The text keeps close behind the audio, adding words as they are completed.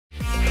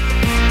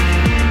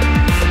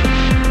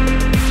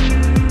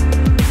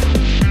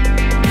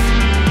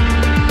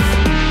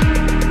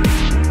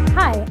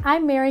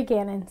Mary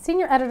Gannon,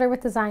 Senior Editor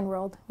with Design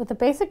World, with a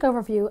basic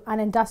overview on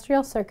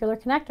industrial circular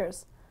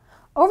connectors.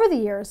 Over the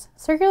years,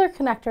 circular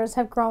connectors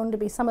have grown to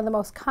be some of the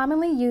most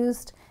commonly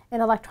used in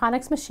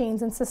electronics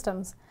machines and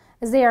systems,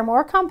 as they are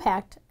more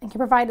compact and can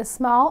provide a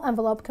small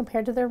envelope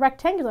compared to their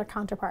rectangular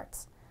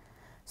counterparts.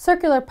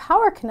 Circular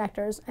power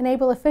connectors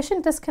enable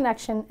efficient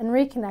disconnection and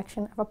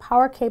reconnection of a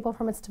power cable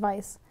from its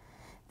device.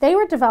 They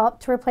were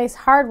developed to replace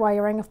hard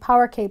wiring of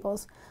power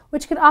cables,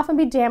 which could often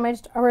be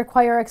damaged or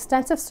require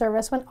extensive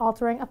service when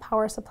altering a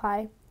power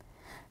supply.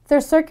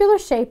 Their circular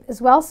shape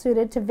is well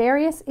suited to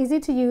various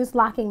easy-to-use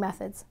locking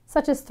methods,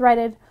 such as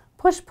threaded,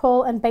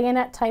 push-pull, and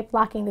bayonet-type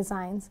locking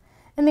designs,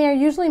 and they are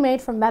usually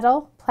made from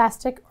metal,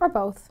 plastic, or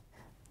both.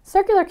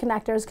 Circular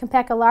connectors can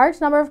pack a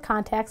large number of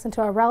contacts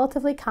into a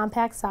relatively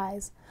compact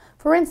size.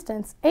 For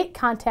instance, 8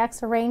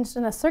 contacts arranged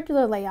in a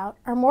circular layout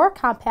are more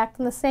compact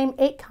than the same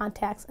 8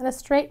 contacts in a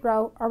straight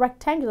row or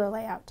rectangular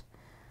layout.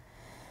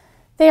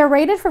 They are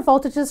rated for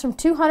voltages from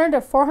 200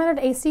 to 400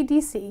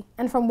 AC/DC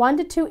and from 1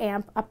 to 2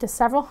 amp up to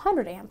several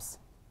hundred amps.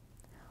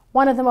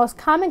 One of the most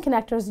common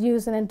connectors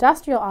used in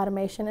industrial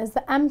automation is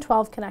the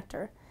M12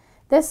 connector.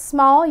 This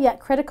small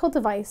yet critical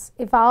device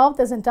evolved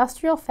as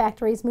industrial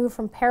factories moved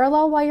from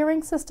parallel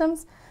wiring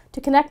systems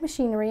to connect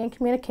machinery and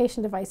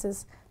communication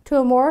devices to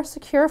a more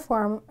secure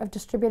form of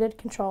distributed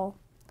control.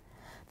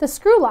 The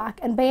screw lock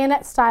and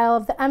bayonet style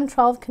of the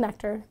M12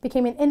 connector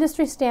became an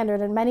industry standard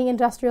in many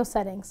industrial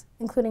settings,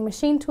 including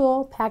machine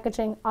tool,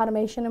 packaging,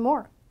 automation, and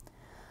more.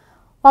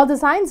 While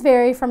designs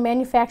vary from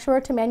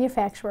manufacturer to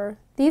manufacturer,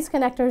 these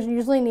connectors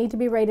usually need to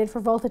be rated for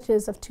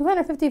voltages of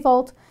 250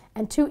 volt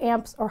and 2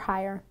 amps or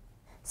higher.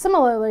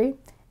 Similarly,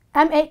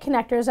 M8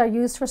 connectors are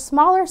used for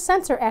smaller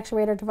sensor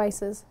actuator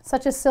devices,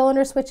 such as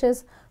cylinder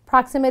switches,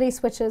 proximity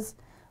switches,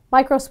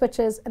 micro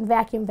switches, and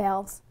vacuum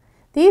valves.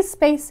 These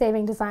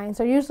space-saving designs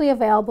are usually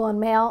available in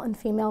male and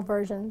female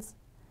versions.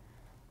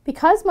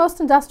 Because most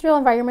industrial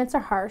environments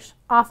are harsh,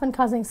 often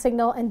causing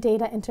signal and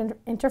data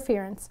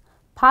interference,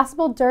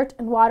 possible dirt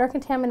and water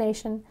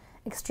contamination,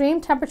 extreme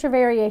temperature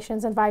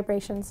variations, and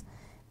vibrations,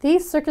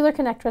 these circular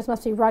connectors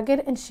must be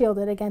rugged and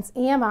shielded against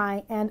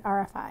EMI and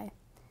RFI.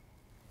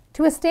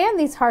 To withstand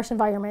these harsh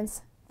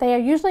environments, they are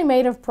usually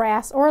made of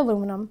brass or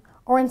aluminum,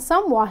 or in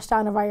some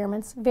washed-down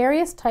environments,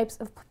 various types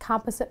of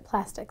composite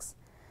plastics.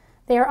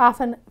 They are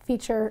often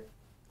feature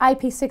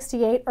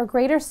IP68 or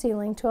greater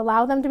sealing to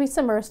allow them to be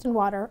submerged in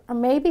water or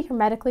may be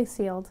hermetically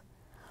sealed.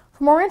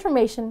 For more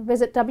information,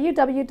 visit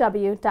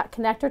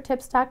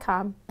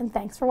www.connectortips.com, and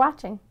thanks for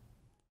watching.